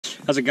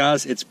How's it,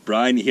 guys? It's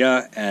Brian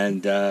here,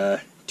 and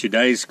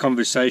today's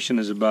conversation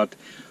is about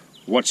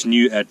what's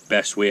new at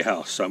Bass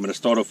Warehouse. So I'm going to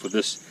start off with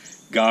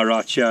this guy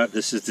right here.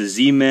 This is the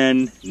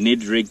Z-Man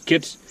Ned Rig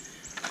kit.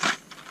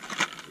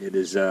 It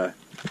is a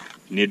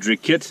Ned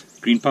Rig kit.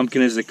 Green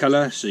pumpkin is the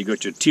color. So you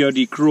got your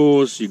TRD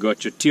craws, you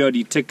got your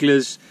TRD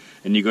ticklers,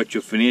 and you got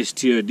your finesse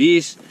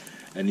TRDs,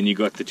 and then you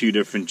got the two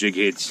different jig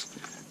heads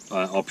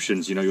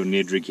options, you know, your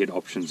Ned Rig head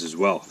options as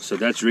well. So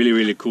that's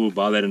really cool.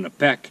 Buy that in a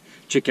pack.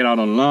 Check it out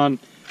online.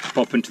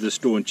 Pop into the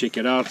store and check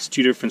it out. It's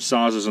two different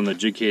sizes on the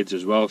jig heads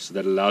as well, so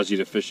that allows you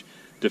to fish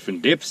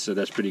different depths, so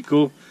that's pretty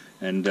cool,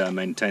 and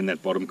maintain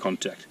that bottom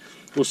contact.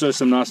 Also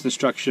some nice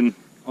instruction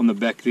on the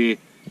back there,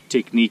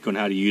 technique on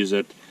how to use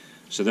it.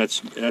 So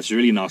that's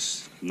really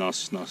nice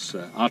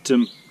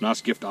item,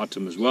 nice gift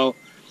item as well.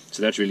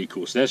 So that's really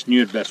cool. So that's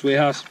new at Bass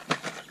Warehouse.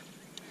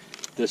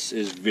 This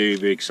is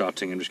very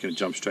exciting. I'm just going to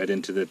jump straight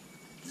into the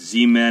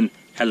Z-Man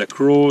Hella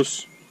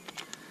Craws.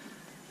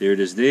 There it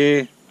is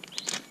there.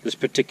 This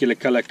particular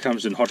color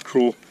comes in hot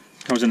craw,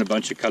 comes in a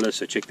bunch of colors,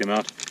 so check them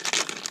out.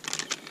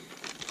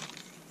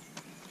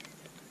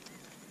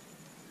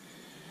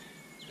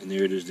 And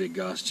there it is there,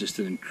 guys, just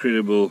an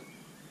incredible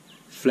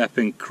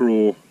flapping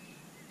craw,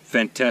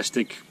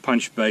 fantastic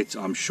punch bait,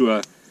 I'm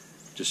sure.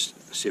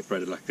 Just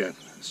separated like that.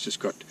 It's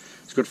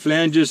got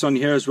flanges on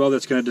here as well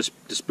that's going to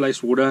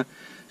displace water.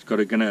 It's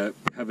going to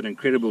have an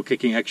incredible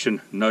kicking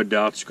action, no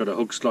doubt. It's got a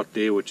hook slot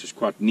there, which is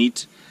quite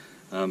neat.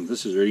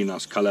 This is a really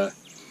nice color.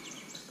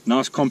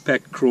 Nice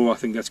compact craw. I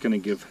think that's going to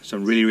give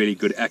some really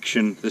good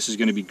action. This is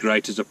going to be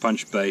great as a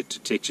punch bait,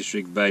 Texas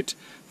rig bait,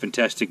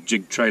 fantastic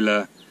jig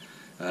trailer.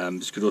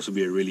 This could also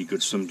be a really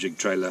good swim jig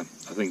trailer.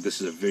 I think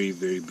this is a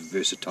very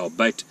versatile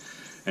bait,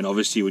 and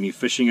obviously when you're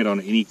fishing it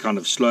on any kind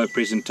of slow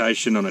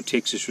presentation on a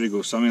Texas rig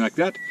or something like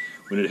that,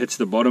 when it hits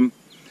the bottom,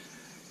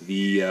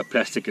 the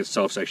plastic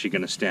itself is actually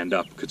going to stand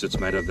up because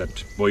it's made of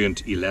that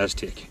buoyant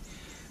elastic.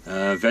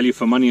 Value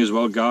for money as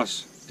well,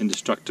 guys.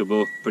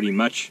 Indestructible pretty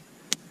much.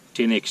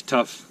 10x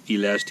tough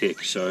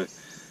elastic, so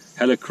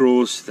Hella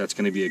Craws, that's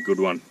going to be a good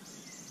one.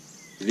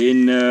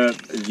 Then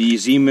the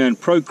Z-Man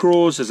Pro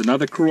Craws is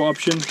another craw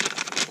option.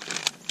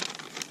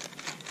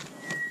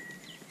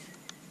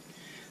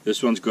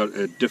 This one's got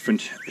a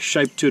different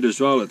shape to it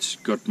as well. It's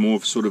got more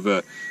of sort of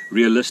a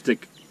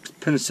realistic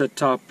pincer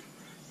type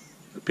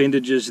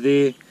appendages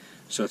there,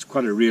 so it's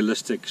quite a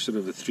realistic sort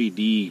of a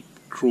 3D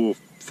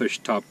crawfish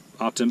type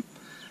item.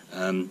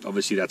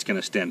 Obviously that's going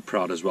to stand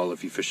proud as well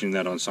if you're fishing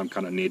that on some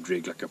kind of Ned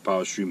rig like a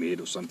power shroom head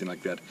or something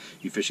like that.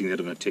 You're fishing that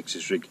on a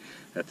Texas rig,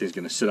 that thing's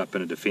going to sit up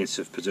in a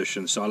defensive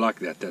position, so I like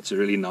that. That's a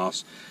really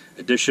nice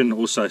addition.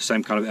 Also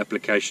same kind of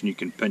application, you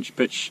can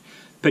pitch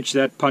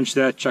that, punch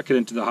that, chuck it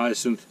into the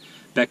hyacinth,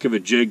 back of a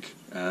jig.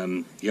 Yeah,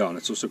 and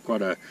it's also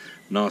quite a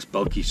nice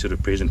bulky sort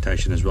of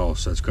presentation as well,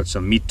 so it's got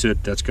some meat to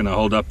it that's going to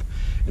hold up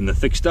in the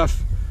thick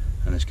stuff,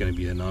 and it's going to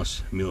be a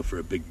nice meal for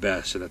a big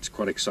bass, so that's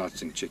quite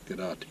exciting. Check that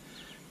out.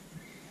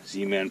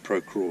 Z-Man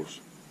Pro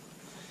Craws.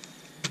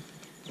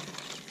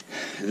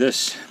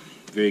 This,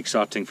 very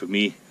exciting for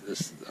me.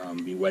 This,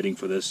 I've been waiting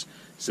for this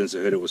since I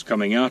heard it was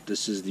coming out.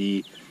 This is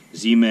the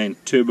Z-Man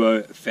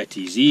Turbo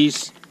Fatty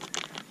Z's.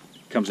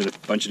 Comes in a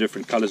bunch of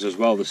different colors as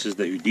well. This is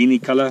the Houdini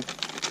color.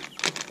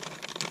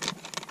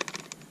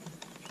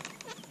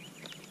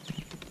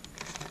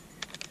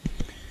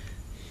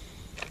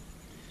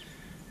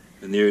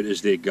 And there it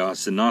is there, guys.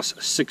 It's a nice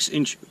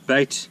 6-inch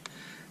bait.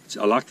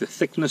 I like the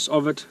thickness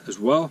of it as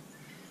well.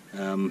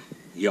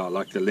 Yeah, I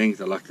like the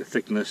length, I like the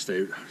thickness.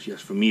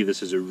 Yes, for me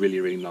this is a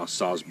really nice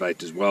size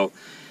bait as well,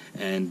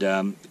 and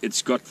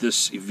it's got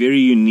this very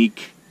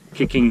unique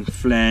kicking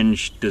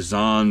flange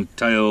design,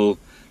 tail,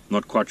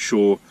 not quite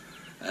sure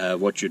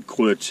what you'd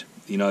call it,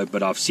 you know,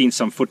 but I've seen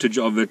some footage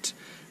of it.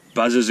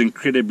 Buzzes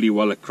incredibly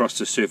well across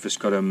the surface,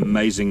 got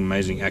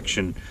amazing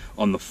action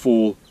on the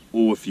fall,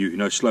 or if you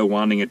know, slow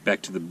winding it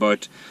back to the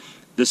boat.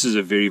 This is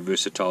a very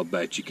versatile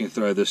bait. You can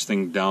throw this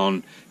thing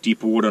down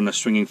deeper water on a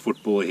swinging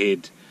football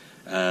head,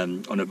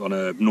 on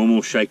a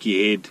normal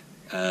shaky head.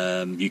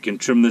 You can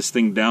trim this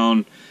thing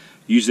down,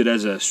 use it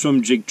as a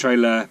swim jig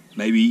trailer,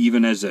 maybe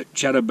even as a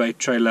chatterbait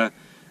trailer.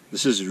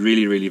 This is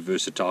really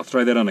versatile.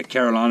 Throw that on a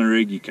Carolina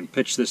rig, you can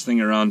pitch this thing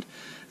around.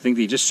 I think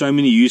there are just so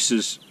many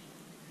uses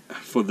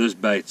for this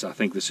bait. I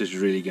think this is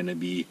really going to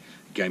be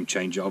a game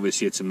changer.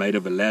 Obviously it's made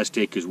of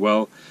elastic as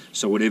well,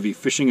 so whatever you're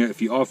fishing,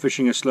 if you are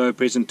fishing a slow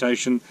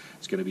presentation,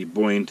 it's going to be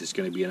buoyant, it's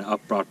going to be in an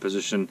upright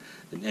position.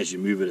 Then as you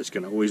move it, it's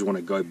going to always want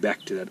to go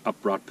back to that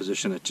upright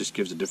position. It just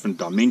gives a different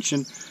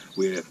dimension,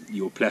 where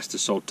your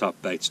plastisol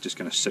type bait's just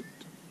going to sit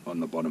on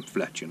the bottom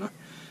flat, you know.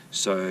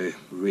 So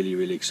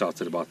really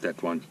excited about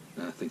that one.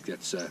 I think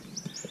that's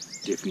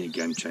definitely a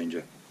game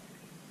changer.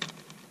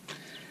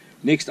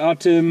 Next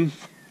item,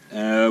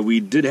 we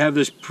did have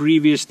this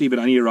previously but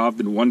only arrived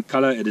in one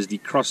color. It is the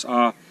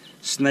Cross-Eye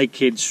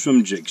Snakehead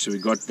Swim Jig. So we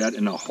got that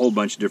in a whole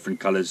bunch of different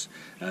colors.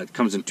 It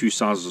comes in two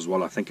sizes as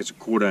well. I think it's a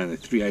 1/4 and a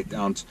 3/8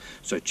 ounce,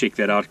 so check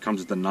that out. It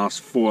comes with a nice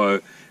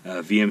 4.0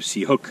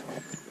 VMC hook,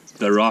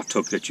 the right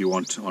hook that you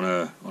want on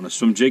a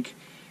swim jig.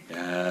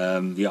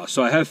 Yeah,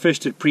 so I have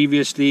fished it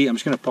previously. I'm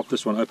just going to pop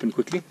this one open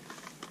quickly.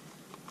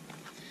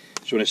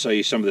 Just want to show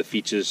you some of the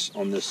features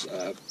on this.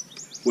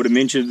 Would have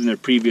mentioned in a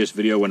previous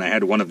video when I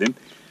had one of them,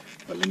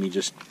 but let me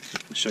just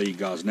show you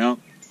guys now.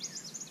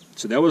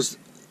 So that was,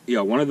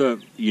 yeah, one of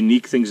the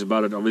unique things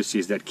about it obviously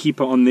is that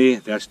keeper on there.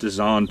 That's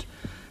designed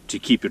to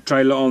keep your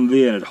trailer on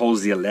there, and it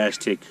holds the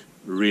elastic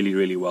really,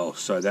 really well.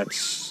 So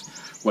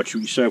that's what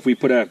you, so if we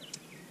put a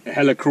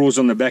Helicross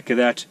on the back of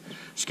that,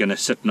 it's going to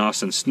sit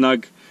nice and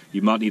snug.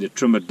 You might need to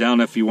trim it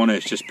down if you want to.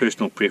 It's just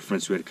personal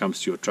preference when it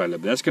comes to your trailer,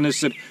 but that's going to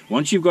sit,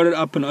 once you've got it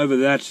up and over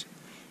that,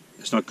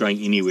 it's not going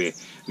anywhere.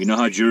 We know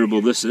how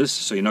durable this is,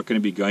 so you're not going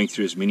to be going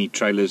through as many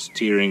trailers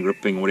tearing,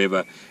 ripping,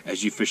 whatever,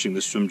 as you're fishing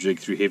the swim jig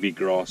through heavy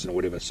grass and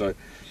whatever. So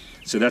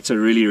that's a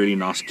really, really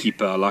nice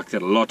keeper. I like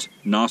that a lot.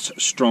 Nice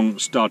strong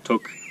start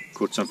hook.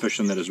 Caught some fish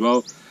on that as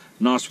well.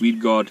 Nice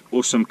weed guard,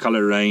 awesome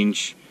color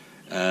range.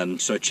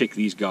 So check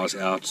these guys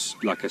out.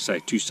 Like I say,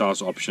 2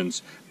 size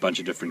options, bunch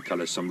of different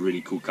colors, some really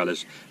cool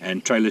colors,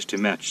 and trailers to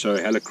match. So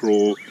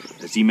Helicross,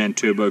 Z-Man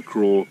Turbo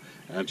Crawl.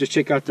 Just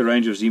check out the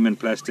range of Z-Man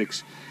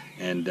plastics,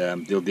 and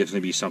there'll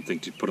definitely be something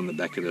to put on the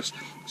back of this.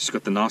 It's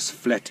got the nice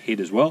flat head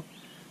as well,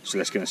 so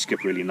that's going to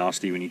skip really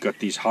nicely when you've got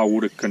these high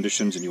water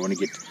conditions and you want to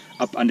get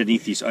up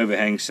underneath these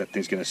overhangs. That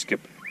thing's going to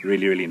skip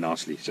really, really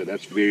nicely. So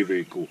that's very,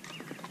 very cool.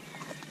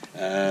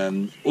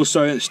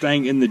 Also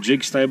staying in the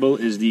jig stable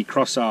is the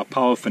Crosshair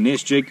Power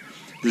Finesse jig.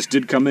 This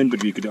did come in,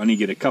 but we could only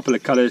get a couple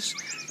of colors.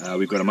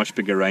 We've got a much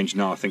bigger range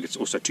now. I think it's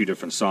also 2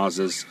 different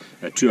sizes.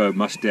 A 2.0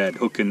 mustard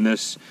hook in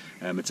this.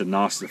 It's a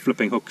nice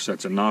flipping hook, so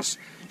it's a nice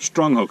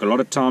strong hook. A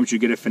lot of times you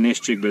get a finesse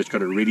jig, but it's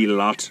got a really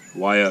light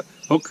wire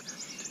hook.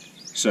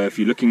 So if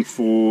you're looking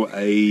for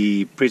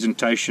a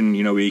presentation,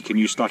 you know, where you can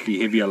use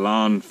slightly heavier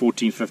line,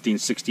 14, 15,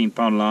 16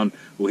 pound line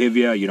or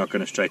heavier, you're not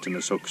going to straighten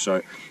this hook.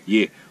 So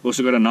yeah,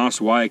 also got a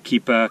nice wire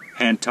keeper,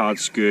 hand tied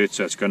skirt,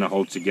 so it's going to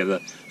hold together,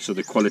 so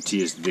the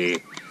quality is there.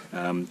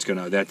 It's going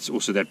to, that's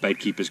also, that bait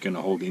keeper is going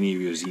to hold any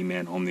of your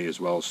Z-Man on there as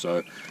well.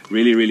 So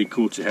really, really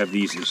cool to have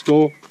these in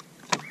store.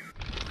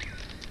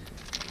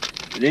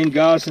 Then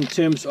guys, in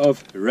terms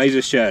of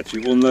razor shads,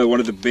 we all know one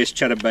of the best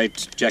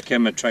chatterbait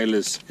jackhammer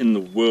trailers in the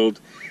world.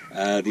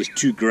 There's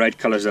 2 great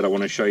colors that I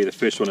want to show you. The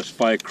first one is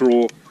Fire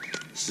Crawl.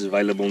 This is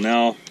available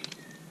now.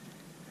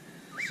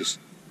 It's just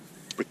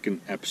freaking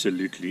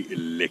absolutely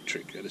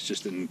electric. It's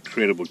just an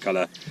incredible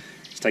color.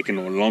 It's taken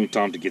a long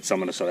time to get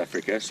some in South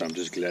Africa, so I'm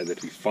just glad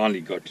that we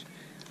finally got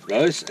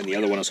those. And the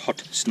other one is Hot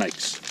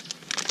Snakes.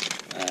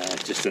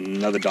 Just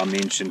another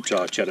dimension to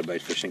our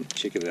chatterbait fishing.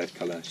 Check out that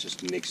color. It's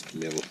just next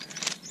level.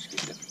 Let's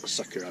get that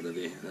sucker out of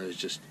there. That is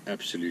just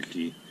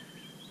absolutely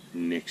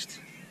next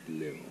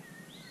level.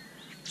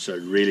 So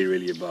really,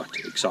 really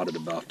excited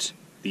about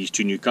these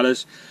 2 new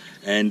colors.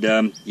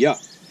 And yeah,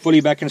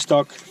 fully back in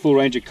stock, full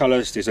range of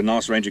colors. There's a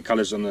nice range of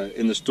colors in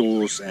the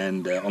stores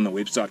and on the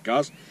website,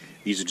 guys.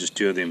 These are just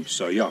 2 of them.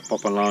 So yeah,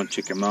 pop online,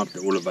 check them out.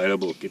 They're all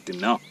available. Get them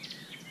now.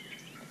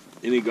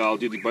 There we go. I'll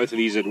do both of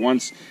these at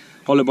once.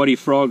 Hollow body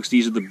frogs.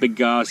 These are the big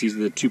guys. These are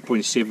the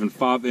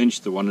 2.75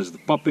 inch. The one is the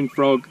popping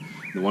frog.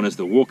 The one is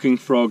the walking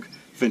frog.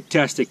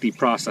 Fantastically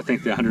priced. I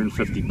think they're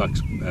 150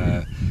 bucks,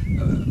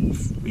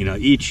 you know,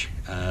 each.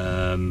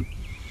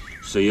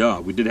 So yeah,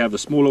 we did have the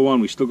smaller one.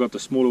 We still got the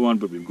smaller one,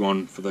 but we've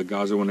gone for the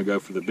guys that want to go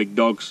for the big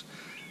dogs.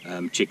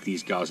 Check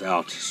these guys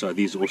out. So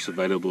these are also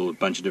available, a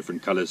bunch of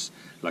different colors,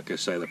 like I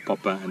say, the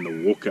popper and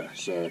the walker.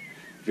 So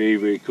very,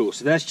 very cool.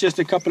 So that's just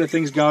a couple of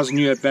things, guys,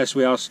 new at Bass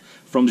Warehouse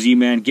from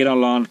Z-Man. Get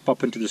online,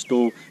 pop into the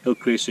store,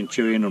 Hillcrest,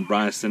 Centurion and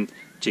Bryanston.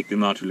 Check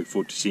them out. We look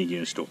forward to seeing you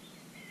in the store.